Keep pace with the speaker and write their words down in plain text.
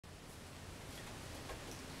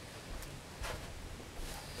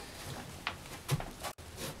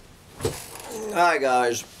Hi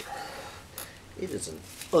guys, it is an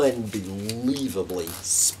unbelievably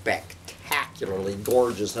spectacularly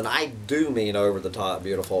gorgeous, and I do mean over the top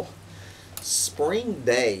beautiful, spring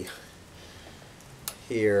day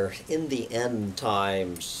here in the end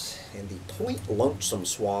times in the Point Lonesome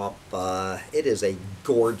Swamp. It is a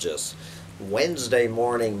gorgeous Wednesday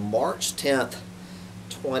morning, March 10th,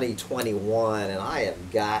 2021, and I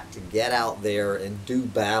have got to get out there and do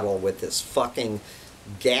battle with this fucking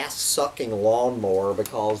gas-sucking lawnmower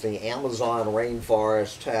because the Amazon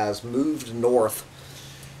rainforest has moved north,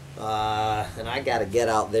 and I got to get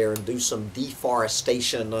out there and do some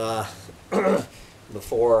deforestation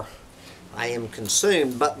before I am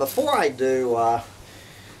consumed. But before I do,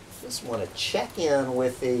 just want to check in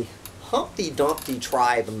with the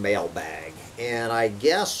Humptydumptytribe mailbag, and I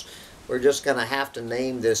guess we're just going to have to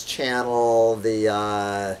name this channel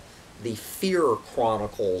the Fear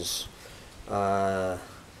Chronicles.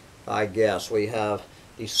 I guess we have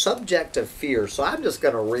the subject of fear. So I'm just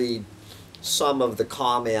going to read some of the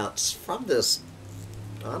comments from this.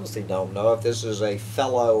 I honestly don't know if this is a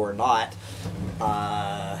fellow or not.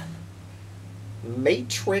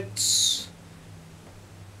 MatrixAbteilung.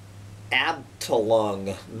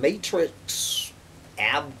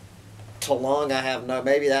 MatrixAbteilung. I have no.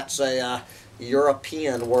 Maybe that's a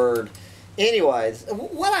European word. Anyways,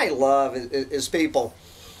 what I love is people.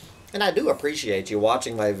 And I do appreciate you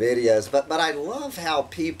watching my videos, but I love how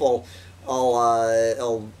people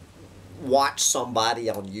will watch somebody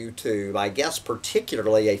on YouTube, I guess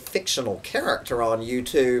particularly a fictional character on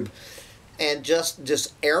YouTube, and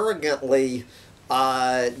just arrogantly,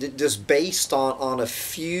 just based on a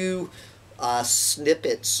few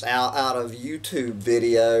snippets out of YouTube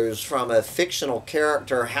videos from a fictional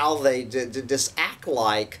character, how they just act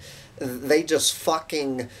like they just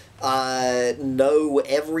fucking know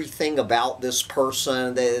everything about this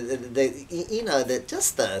person. You know, that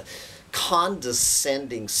just the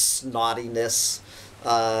condescending snottiness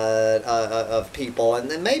of people. And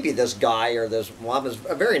then maybe this guy or this woman is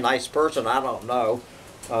a very nice person, I don't know.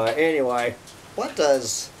 Anyway, what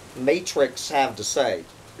does Matrix have to say?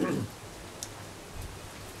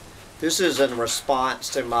 This is in response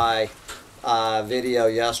to my video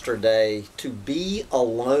yesterday, to be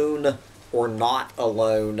alone or not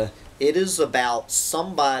alone. It is about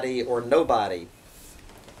somebody or nobody.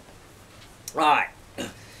 Alright.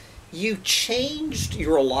 You changed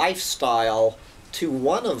your lifestyle to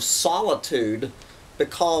one of solitude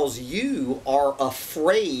because you are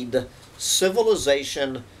afraid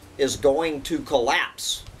civilization is going to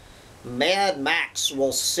collapse. Mad Max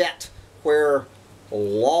will set where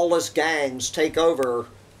lawless gangs take over,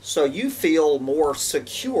 so you feel more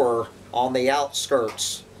secure on the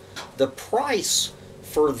outskirts. The price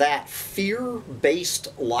for that fear-based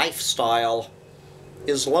lifestyle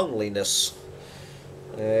is loneliness.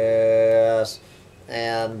 Yes.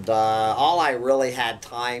 And all I really had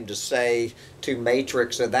time to say to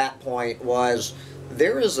Matrix at that point was,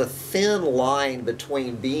 there is a thin line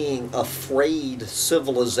between being afraid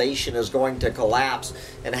civilization is going to collapse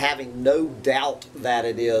and having no doubt that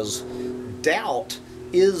it is. Doubt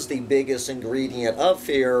is the biggest ingredient of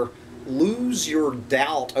fear. Lose your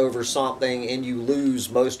doubt over something and you lose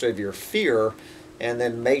most of your fear. And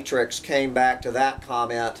then Matrix came back to that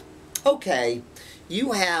comment. Okay,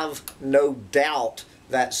 you have no doubt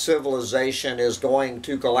that civilization is going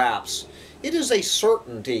to collapse. It is a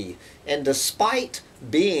certainty, and despite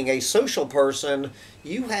being a social person,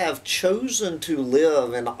 you have chosen to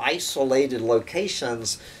live in isolated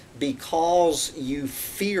locations because you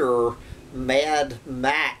fear Mad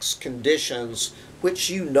Max conditions, which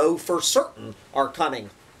you know for certain are coming.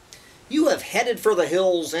 You have headed for the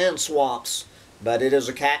hills and swamps, but it is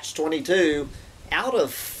a catch-22. Out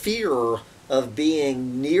of fear of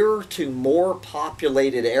being near to more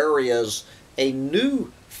populated areas, a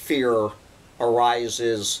new fear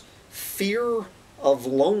arises, fear of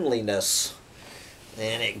loneliness.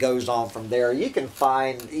 And it goes on from there. You can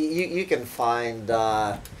find these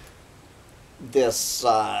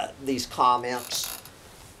comments,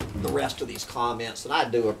 the rest of these comments, and I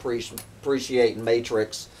do appreciate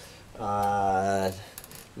Matrix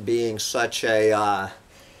being such a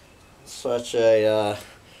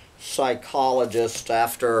psychologist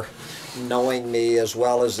after knowing me as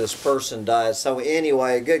well as this person does. So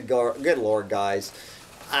anyway, good Lord, guys,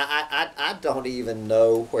 I don't even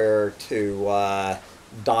know where to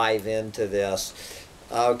dive into this.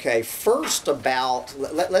 Okay, first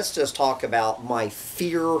let's just talk about my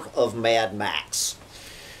fear of Mad Max,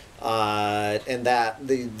 and that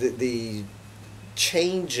the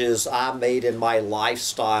changes I made in my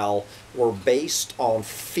lifestyle were based on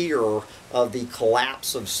fear of the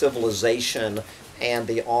collapse of civilization and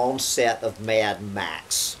the onset of Mad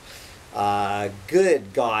Max.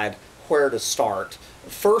 Good God, where to start?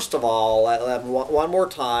 First of all, one more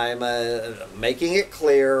time, making it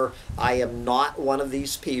clear, I am not one of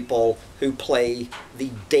these people who play the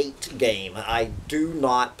date game. I do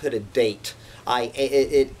not put a date.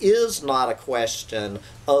 It is not a question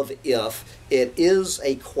of if, it is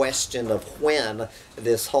a question of when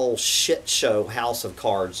this whole shit show House of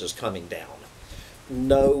Cards is coming down.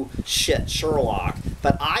 No shit, Sherlock.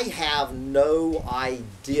 But I have no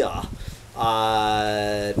idea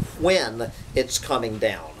when it's coming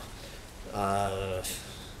down.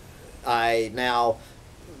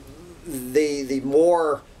 The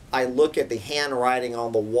more I look at the handwriting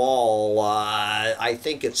on the wall, I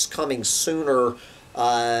think it's coming sooner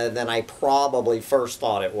than I probably first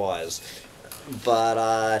thought it was.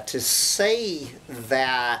 But to say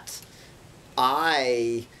that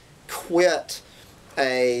I quit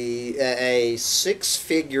a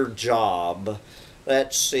six-figure job,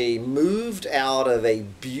 let's see, moved out of a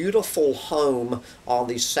beautiful home on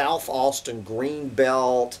the South Austin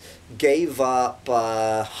Greenbelt, gave up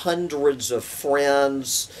hundreds of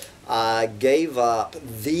friends, gave up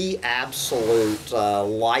the absolute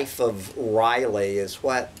life of Riley, is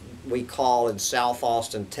what we call in South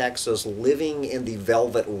Austin, Texas, living in the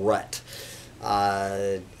velvet rut.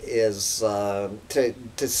 To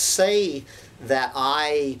say that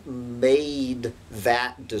I made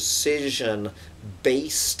that decision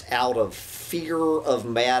based out of fear of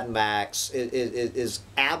Mad Max is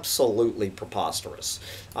absolutely preposterous.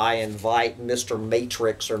 I invite Mr.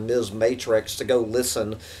 Matrix or Ms. Matrix to go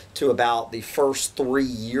listen to about the first 3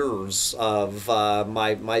 years of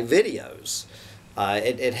my videos.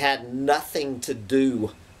 It had nothing to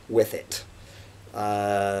do with it.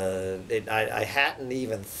 I hadn't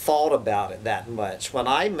even thought about it that much. When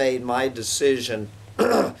I made my decision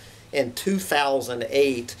in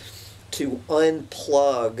 2008 to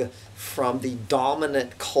unplug from the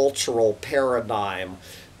dominant cultural paradigm,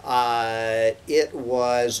 it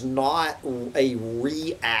was not a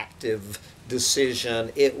reactive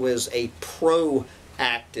decision, it was a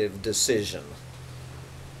proactive decision.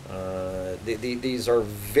 These are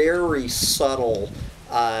very subtle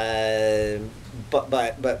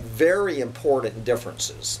but very important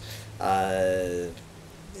differences.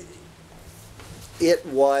 It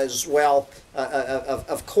was, well,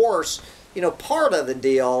 of course, you know, part of the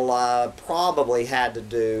deal probably had to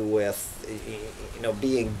do with, you know,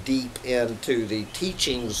 being deep into the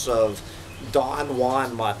teachings of Don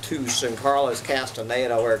Juan Matus and Carlos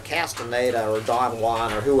Castaneda, or Castaneda or Don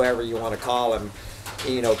Juan or whoever you want to call him,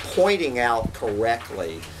 you know, pointing out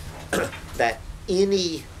correctly that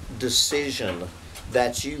any decision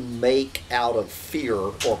that you make out of fear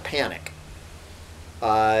or panic,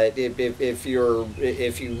 if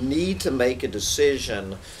you need to make a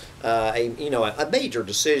decision, a major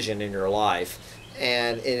decision in your life,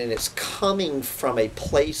 and it's coming from a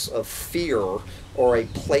place of fear or a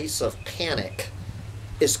place of panic,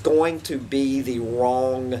 it's going to be the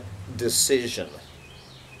wrong decision.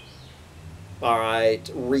 All right,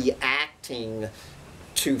 reacting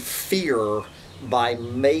to fear by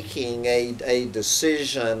making a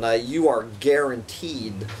decision, you are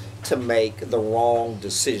guaranteed to make the wrong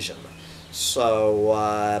decision.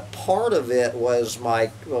 So part of it was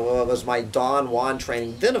my Don Juan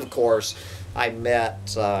training. Then, of course, I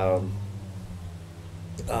met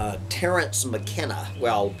Terence McKenna.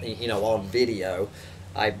 Well, you know, on video,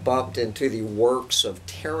 I bumped into the works of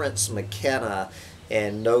Terence McKenna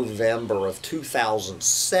in November of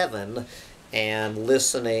 2007, and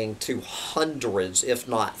listening to hundreds, if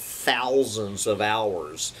not thousands, of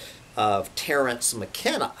hours of Terence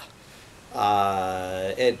McKenna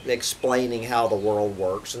explaining how the world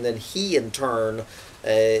works. And then he, in turn,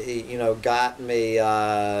 you know, got me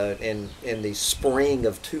in the spring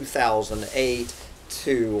of 2008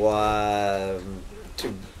 to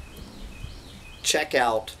check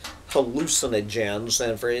out hallucinogens.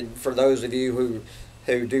 And for those of you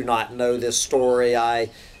who do not know this story,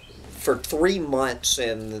 for 3 months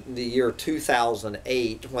in the year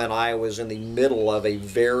 2008, when I was in the middle of a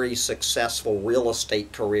very successful real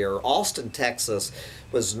estate career, Austin, Texas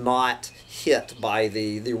was not hit by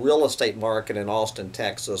the real estate market in Austin,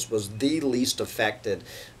 Texas was the least affected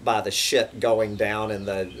by the shit going down in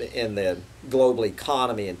the global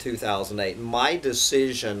economy in 2008. My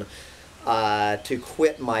decision to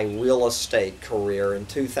quit my real estate career in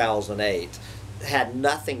 2008 had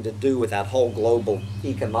nothing to do with that whole global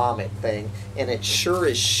economic thing, and it sure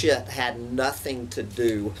as shit had nothing to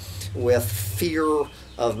do with fear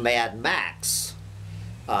of Mad Max.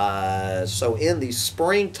 So in the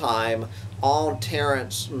springtime, on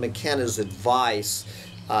Terence McKenna's advice,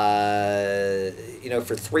 you know,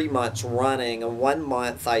 for 3 months running, and 1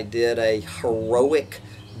 month I did a heroic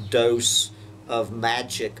dose of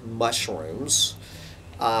magic mushrooms.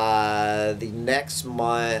 The next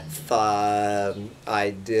month,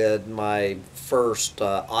 I did my first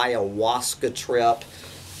ayahuasca trip,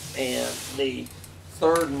 and the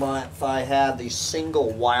third month I had the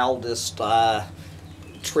single wildest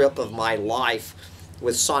trip of my life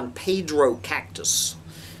with San Pedro cactus,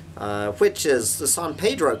 which is the San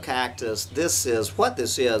Pedro cactus. This is what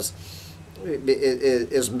this is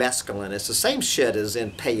mescaline. It's the same shit as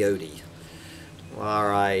in peyote. All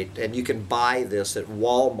right, and you can buy this at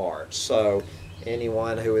Walmart. So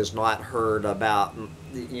anyone who has not heard about,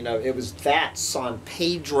 you know, it was that San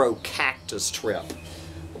Pedro cactus trip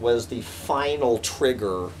was the final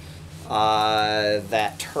trigger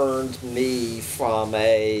that turned me from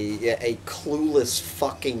a clueless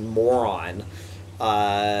fucking moron,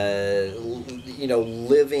 you know,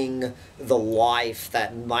 living the life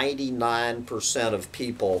that 99% of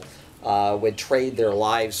people would trade their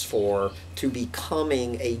lives for, to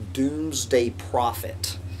becoming a doomsday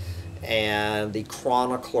prophet and the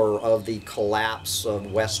chronicler of the collapse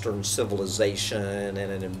of Western civilization and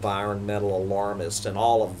an environmental alarmist and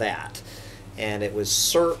all of that. And it was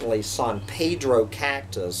certainly San Pedro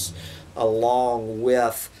cactus, along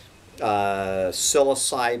with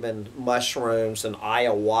psilocybin mushrooms and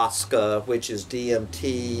ayahuasca, which is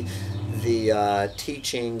DMT, the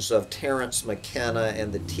teachings of Terence McKenna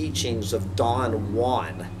and the teachings of Don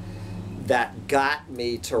Juan, that got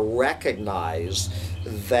me to recognize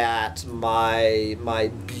that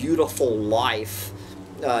my beautiful life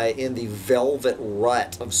in the velvet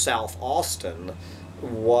rut of South Austin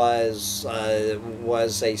was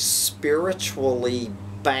a spiritually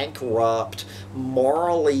bankrupt,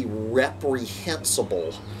 morally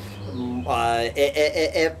reprehensible,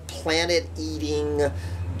 planet-eating,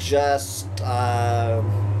 just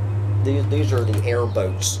these are the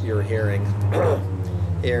airboats you're hearing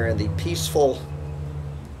here in the peaceful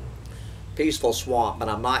swamp, but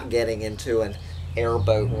I'm not getting into an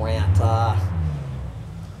airboat rant.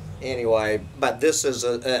 Anyway, but this is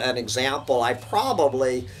an example. I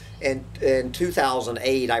probably in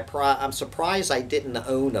 2008, I'm surprised I didn't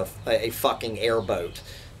own a fucking airboat.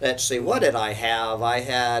 Let's see, what did I have? I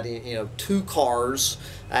had, you know, 2 cars.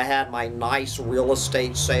 I had my nice real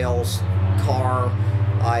estate sales car.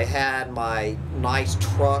 I had my nice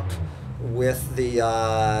truck with the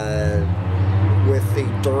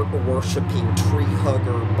dirt worshipping tree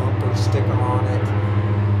hugger bumper sticker on it.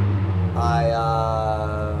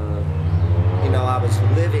 You know, I was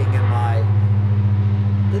living in my.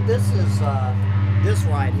 This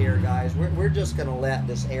right here, guys. We're just gonna let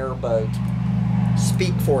this airboat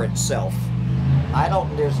speak for itself.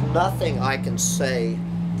 There's nothing I can say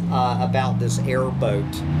about this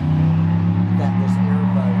airboat that this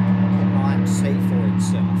airboat cannot say for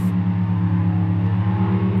itself.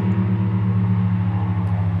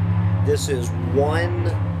 This is one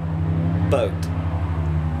boat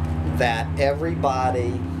that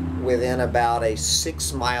everybody within about a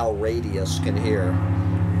 6-mile radius can hear.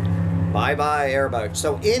 Bye-bye airboat.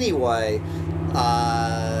 So anyway, you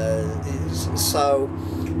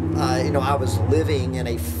know, I was living in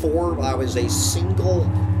I was a single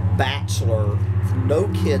bachelor, no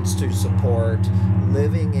kids to support,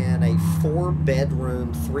 living in a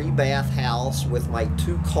 4-bedroom, 3-bath house with my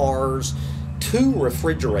 2 cars, 2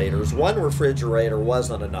 refrigerators. 1 refrigerator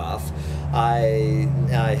wasn't enough. I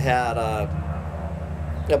had a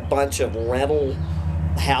bunch of rental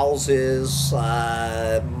houses.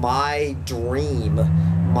 My dream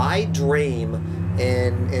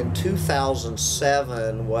in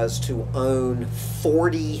 2007 was to own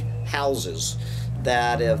 40 houses.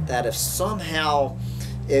 That if somehow,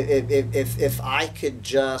 if I could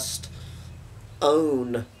just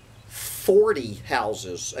own 40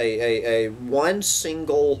 houses, a one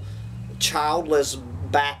single childless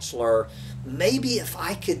bachelor, maybe if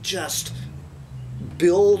I could just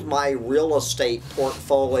build my real estate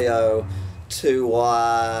portfolio to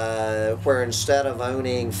where instead of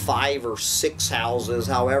owning 5 or 6 houses,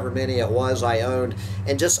 however many it was I owned,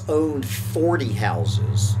 and just owned 40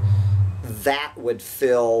 houses, that would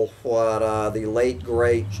fill what the late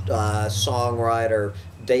great songwriter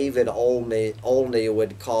David Olney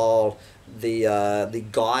would call the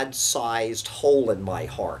God-sized hole in my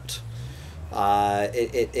heart.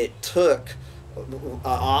 It took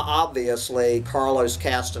obviously Carlos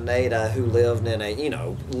Castaneda, who lived in a,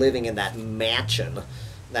 living in that mansion,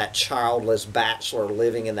 that childless bachelor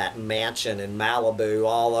living in that mansion in Malibu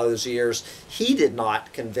all those years, he did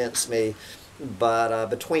not convince me. But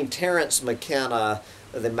between Terence McKenna,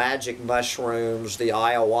 the magic mushrooms, the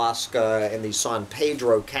ayahuasca, and the San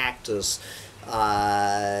Pedro cactus,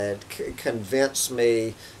 convinced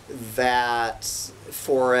me that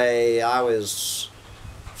I was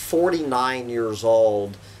 49 years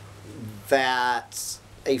old, that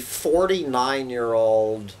a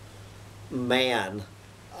 49-year-old man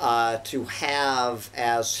to have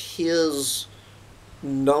as his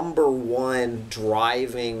number one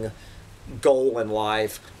driving goal in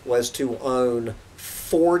life was to own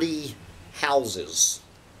 40 houses.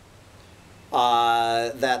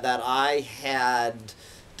 That I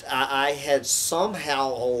had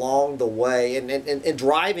somehow along the way, and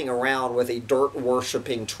driving around with a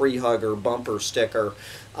dirt-worshipping tree hugger bumper sticker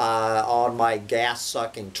on my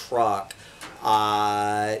gas-sucking truck,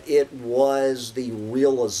 it was the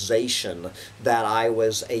realization that I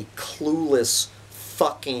was a clueless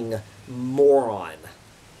fucking moron.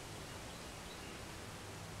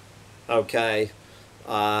 Okay?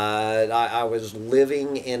 I was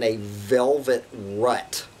living in a velvet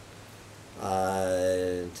rut.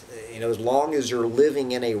 As long as you're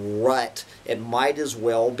living in a rut, it might as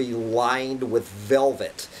well be lined with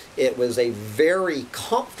velvet. It was a very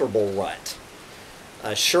comfortable rut.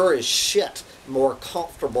 Sure as shit more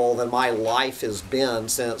comfortable than my life has been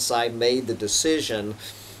since I made the decision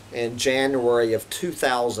in January of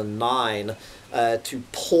 2009 to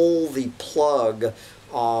pull the plug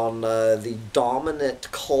on the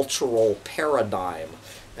dominant cultural paradigm.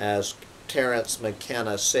 As Terence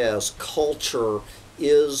McKenna says, culture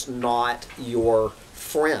is not your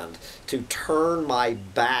friend. To turn my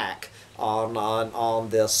back on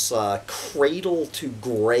this cradle to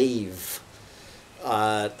grave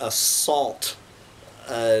assault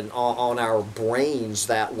on our brains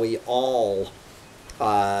that we all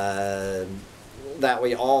are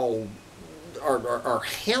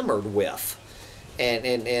hammered with,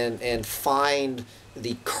 and find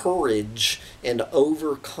the courage and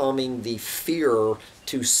overcoming the fear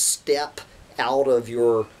to step out of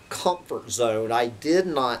your comfort zone. I did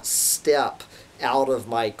not step out of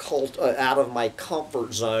my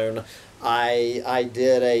comfort zone. I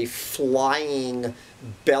did a flying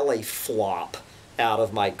belly flop out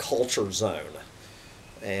of my culture zone,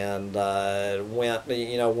 and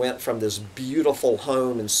went from this beautiful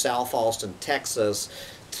home in South Austin, Texas,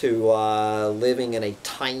 to living in a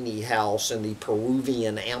tiny house in the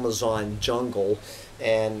Peruvian Amazon jungle,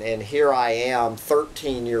 and here I am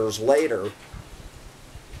 13 years later.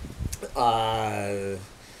 I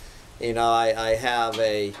have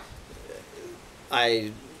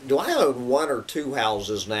do I own one or two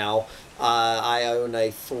houses now? I own a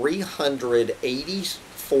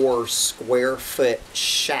 384 square foot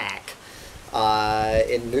shack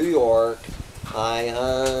in New York. I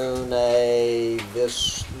own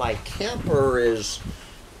my camper is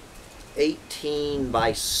 18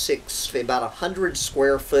 by 6, about 100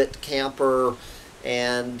 square foot camper,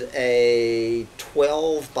 and a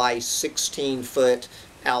 12 by 16 foot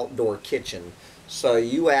outdoor kitchen. So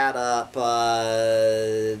you add up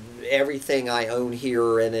everything I own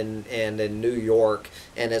here and in New York,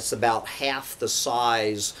 and it's about half the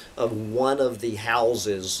size of one of the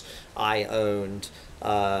houses I owned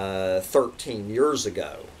 13 years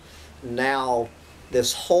ago. Now,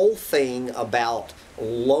 this whole thing about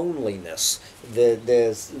loneliness,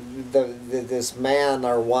 this man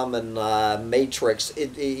or woman matrix,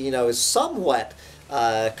 is somewhat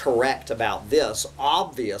correct about this.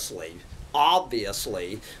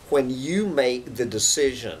 Obviously, when you make the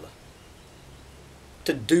decision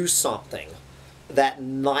to do something that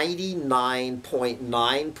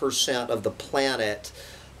 99.9% of the planet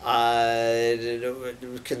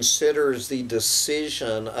considers the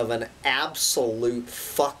decision of an absolute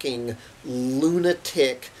fucking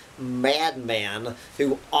lunatic madman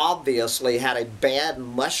who obviously had a bad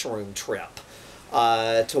mushroom trip,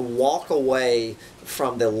 to walk away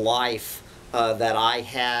from the life that I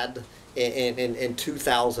had in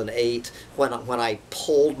 2008, when I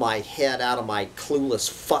pulled my head out of my clueless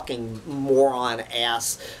fucking moron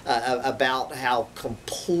ass about how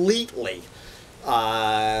completely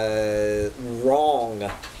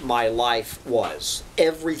wrong my life was.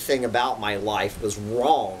 Everything about my life was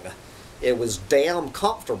wrong. It was damn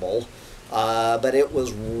comfortable, but it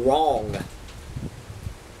was wrong.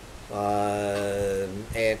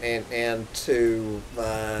 And to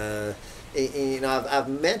I've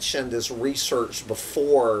mentioned this research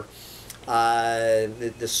before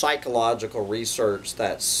the psychological research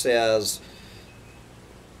that says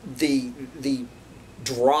the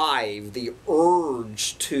drive, the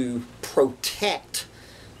urge to protect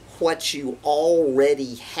what you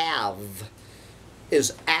already have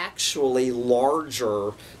is actually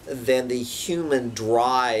larger than the human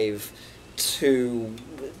drive to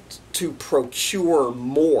procure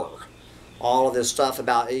more. All of this stuff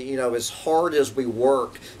about, you know, as hard as we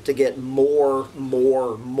work to get more,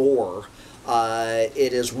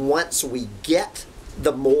 it is once we get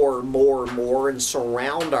the more and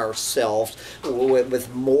surround ourselves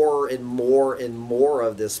with more and more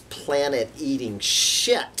of this planet-eating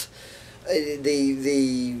shit,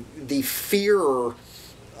 the fear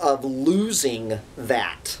of losing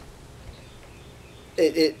that,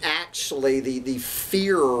 it actually, the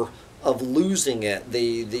fear of losing it,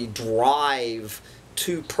 the drive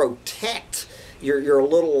to protect your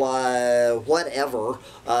little whatever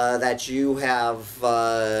that you have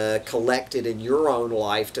collected in your own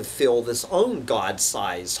life to fill this own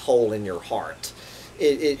God-sized hole in your heart.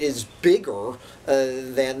 It is bigger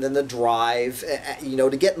than the drive, you know,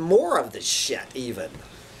 to get more of this shit even.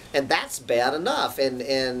 And that's bad enough.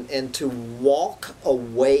 And to walk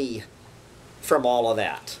away from all of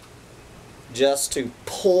that, just to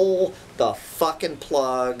pull the fucking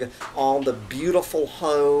plug on the beautiful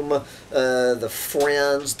home, the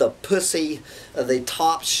friends, the pussy, the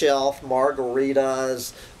top shelf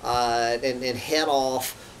margaritas, and head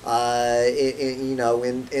off, you know,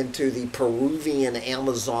 into the Peruvian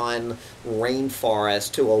Amazon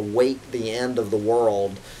rainforest to await the end of the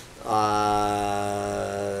world.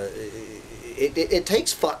 It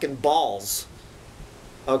takes fucking balls.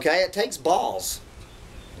 Okay, it takes balls.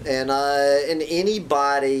 And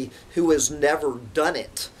anybody who has never done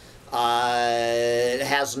it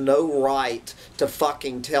has no right to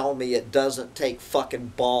fucking tell me it doesn't take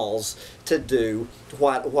fucking balls to do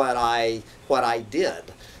what I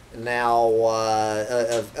did. Now,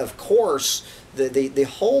 of course, the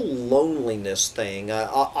whole loneliness thing,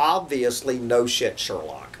 obviously, no shit,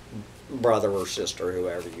 Sherlock, brother or sister,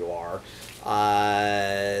 whoever you are,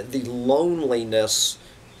 the loneliness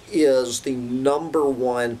is the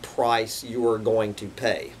 #1 price you are going to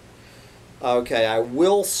pay. Okay, I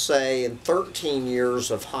will say in 13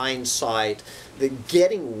 years of hindsight that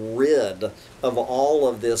getting rid of all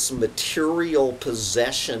of this material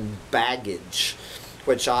possession baggage,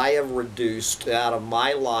 which I have reduced out of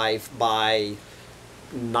my life by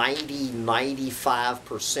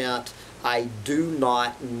 90–95%, I do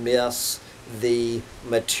not miss the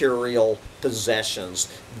material possessions.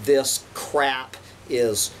 This crap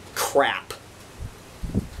is crap.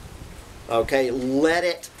 Okay, let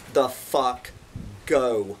it the fuck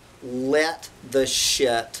go. Let the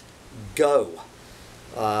shit go.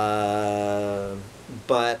 But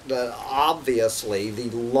obviously, the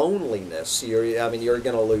loneliness, I mean, you're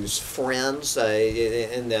going to lose friends.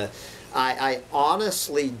 I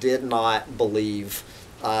honestly did not believe,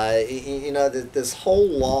 you know, that this whole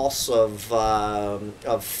loss of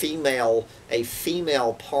a female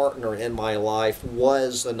partner in my life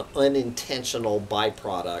was an unintentional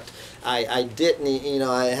byproduct. I didn't, you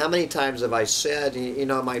know, how many times have I said, you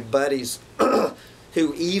know, my buddies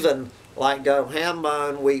who even like go,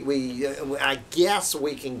 Hambone, I guess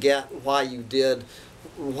we can get why you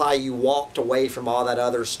walked away from all that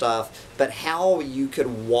other stuff, but how you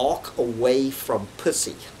could walk away from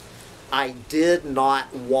pussy. I did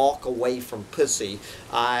not walk away from pussy.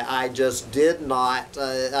 I just did not,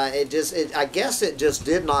 I guess it just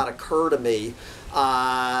did not occur to me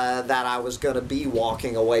that I was going to be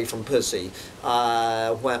walking away from pussy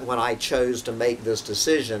when I chose to make this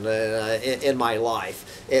decision in my life.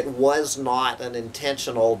 It was not an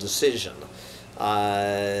intentional decision,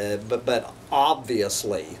 but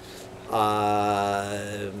obviously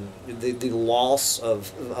the loss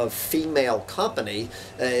of female company,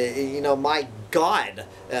 you know, my God,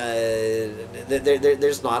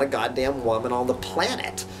 there's not a goddamn woman on the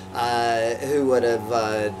planet who would have,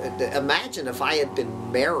 imagine if I had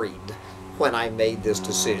been married when I made this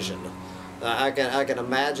decision. I can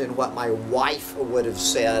imagine what my wife would have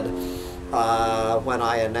said when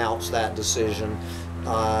I announced that decision.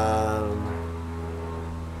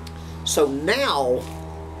 So now,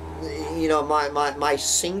 you know, my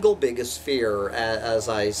single biggest fear, as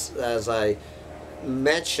I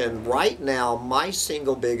mentioned, right now, my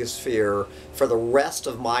single biggest fear for the rest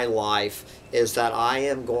of my life is that I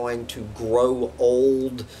am going to grow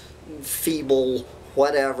old, feeble,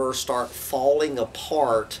 whatever, start falling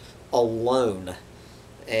apart alone.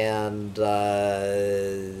 And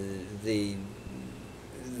that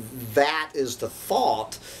is the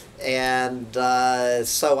thought. And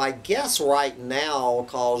so I guess right now,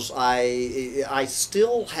 because I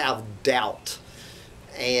still have doubt,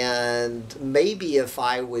 and maybe if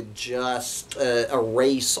I would just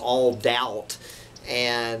erase all doubt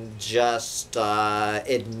and just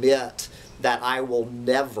admit that I will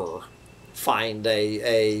never find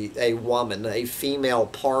a woman, a female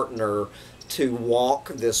partner to walk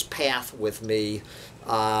this path with me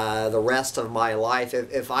the rest of my life,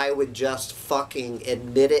 if I would just fucking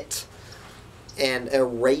admit it and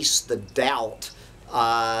erase the doubt,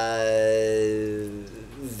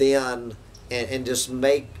 then and just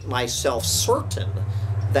make myself certain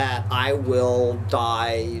that I will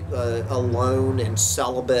die alone and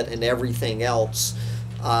celibate and everything else,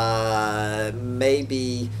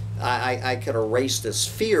 maybe I could erase this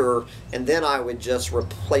fear, and then I would just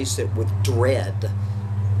replace it with dread.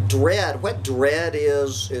 Dread, what dread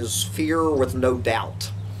is fear with no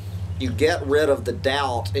doubt. You get rid of the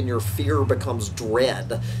doubt and your fear becomes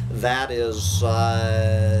dread. That is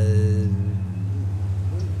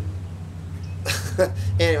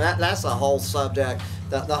anyway, that's the whole subject.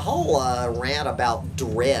 The whole rant about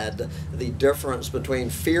dread, the difference between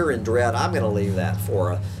fear and dread, I'm going to leave that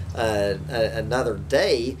for another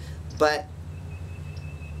day. But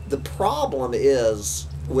the problem is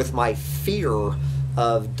with my fear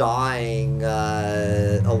of dying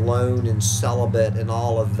alone and celibate and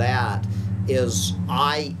all of that, is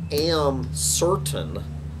I am certain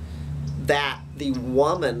that the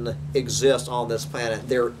woman exists on this planet.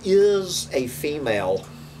 There is a female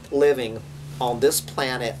living on this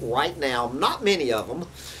planet right now. Not many of them,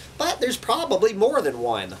 but there's probably more than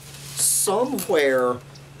one. Somewhere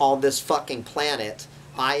on this fucking planet,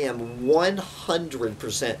 I am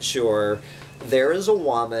 100% sure there is a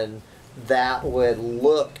woman that would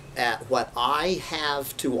look at what I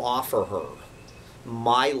have to offer her,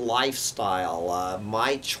 my lifestyle,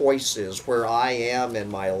 my choices, where I am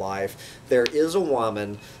in my life. There is a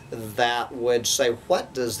woman that would say,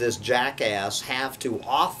 what does this jackass have to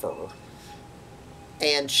offer?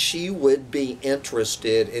 And she would be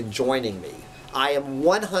interested in joining me. I am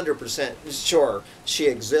 100% sure she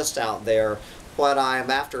exists out there. What I am,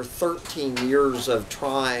 after 13 years of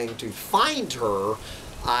trying to find her,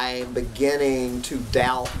 I'm beginning to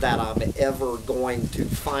doubt that I'm ever going to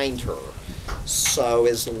find her. So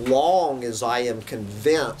as long as I am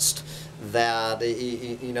convinced that,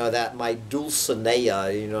 you know, that my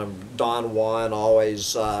Dulcinea, you know, Don Juan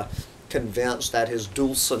always convinced that his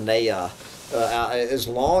Dulcinea, as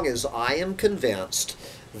long as I am convinced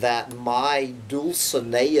that my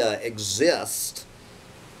Dulcinea exists,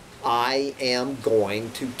 I am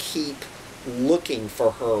going to keep looking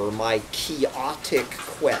for her. My chaotic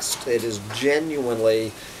quest. It is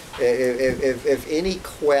genuinely, if any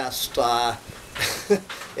quest,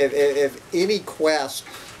 if any quest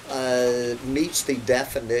meets the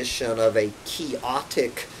definition of a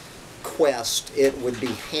chaotic quest, it would be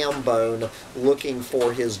Hambone looking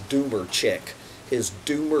for his doomer chick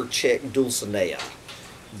Dulcinea.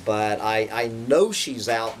 But I know she's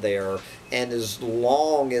out there, and as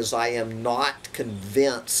long as I am not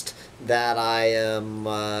convinced that I am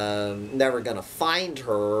never going to find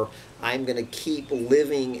her, I'm going to keep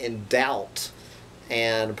living in doubt,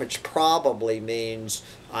 and which probably means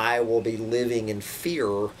I will be living in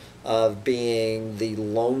fear of being the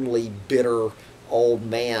lonely, bitter old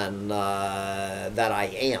man that I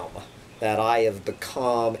am, that I have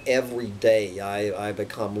become every day. I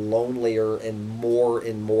become lonelier and more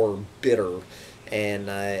bitter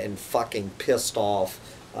and fucking pissed off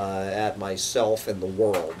at myself and the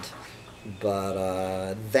world.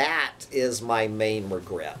 But that is my main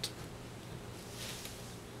regret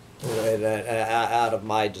out of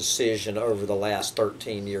my decision over the last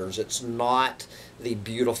 13 years. It's not the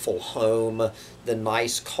beautiful home, the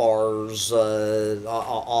nice cars,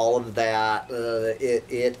 all of that.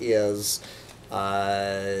 It is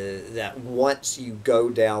that once you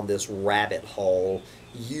go down this rabbit hole,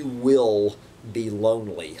 you will be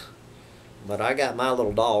lonely. But I got my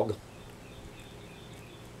little dog.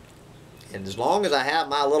 And as long as I have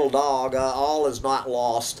my little dog, all is not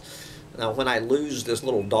lost. Now, when I lose this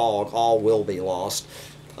little dog, all will be lost.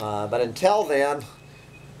 But until then,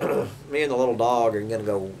 me and the little dog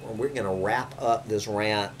are we're gonna wrap up this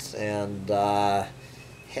rant and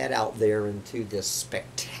head out there into this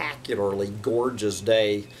spectacularly gorgeous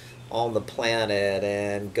day on the planet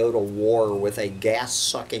and go to war with a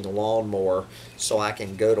gas-sucking lawnmower so I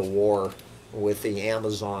can go to war with the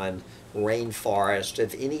Amazon rainforest.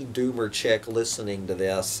 If any doomer chick listening to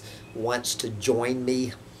this wants to join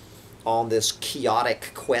me on this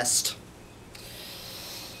chaotic quest,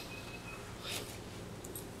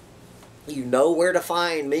 You know where to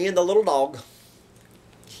find me and the little dog.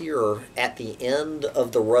 Here at the end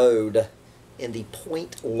of the road in the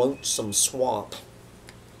Point Lonesome Swamp.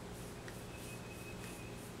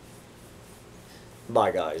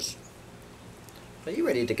 Bye, guys. Are you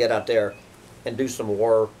ready to get out there and do some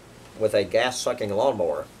war with a gas-sucking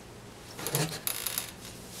lawnmower?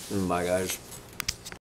 Bye, guys.